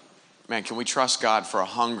man, can we trust God for a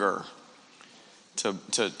hunger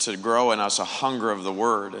to grow in us, a hunger of the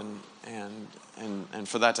Word, and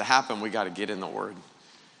for that to happen, we got to get in the Word,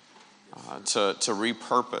 to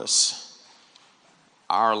repurpose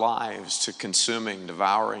our lives to consuming,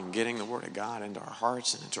 devouring, getting the Word of God into our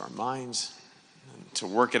hearts and into our minds, and to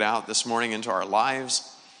work it out this morning into our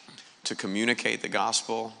lives, to communicate the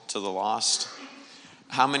gospel to the lost.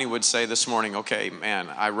 How many would say this morning, okay, man,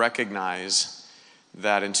 I recognize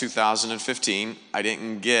that in 2015, I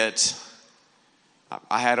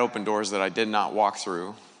had open doors that I did not walk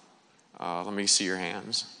through. Let me see your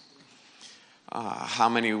hands. How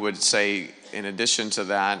many would say, in addition to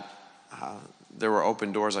that, there were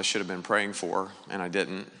open doors I should have been praying for and I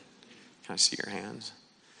didn't? Can I see your hands?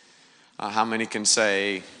 How many can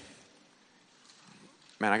say,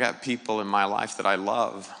 man, I got people in my life that I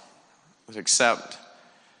love, except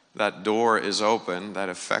that door is open, that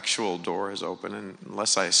effectual door is open, and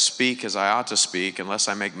unless I speak as I ought to speak, unless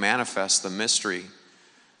I make manifest the mystery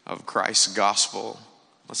of Christ's gospel,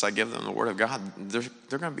 unless I give them the Word of God, they're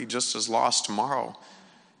going to be just as lost tomorrow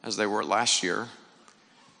as they were last year.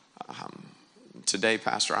 Today,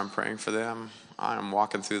 Pastor, I'm praying for them. I'm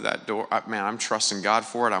walking through that door. Man, I'm trusting God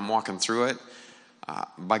for it. I'm walking through it.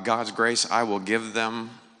 By God's grace, I will give them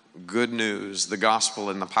good news, the gospel,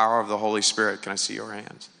 and the power of the Holy Spirit. Can I see your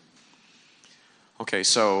hands? Okay,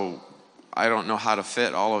 so I don't know how to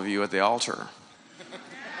fit all of you at the altar.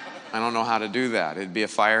 I don't know how to do that. It'd be a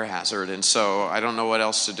fire hazard. And so I don't know what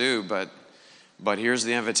else to do, but here's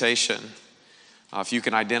the invitation. If you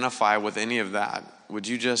can identify with any of that, would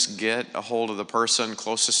you just get a hold of the person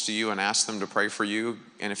closest to you and ask them to pray for you?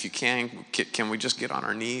 And if you can we just get on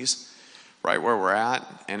our knees right where we're at?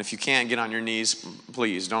 And if you can't get on your knees,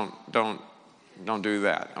 please don't do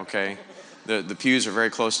that, okay? The pews are very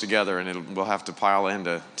close together, and we'll have to pile in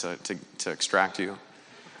to extract you.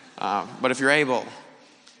 But if you're able,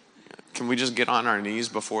 can we just get on our knees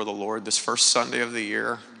before the Lord this first Sunday of the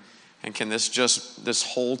year? And can this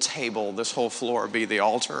whole table, this whole floor be the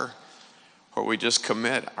altar where we just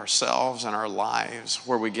commit ourselves and our lives,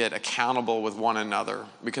 where we get accountable with one another?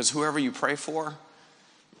 Because whoever you pray for,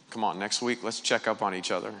 come on, next week, let's check up on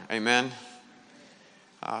each other. Amen?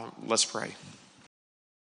 Let's pray.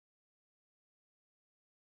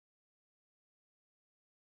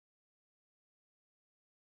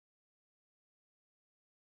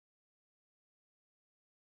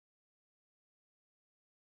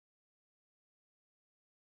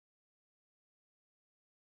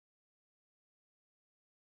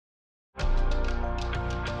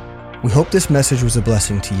 We hope this message was a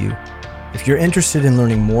blessing to you. If you're interested in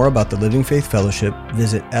learning more about the Living Faith Fellowship,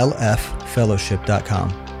 visit lffellowship.com.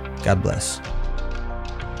 God bless.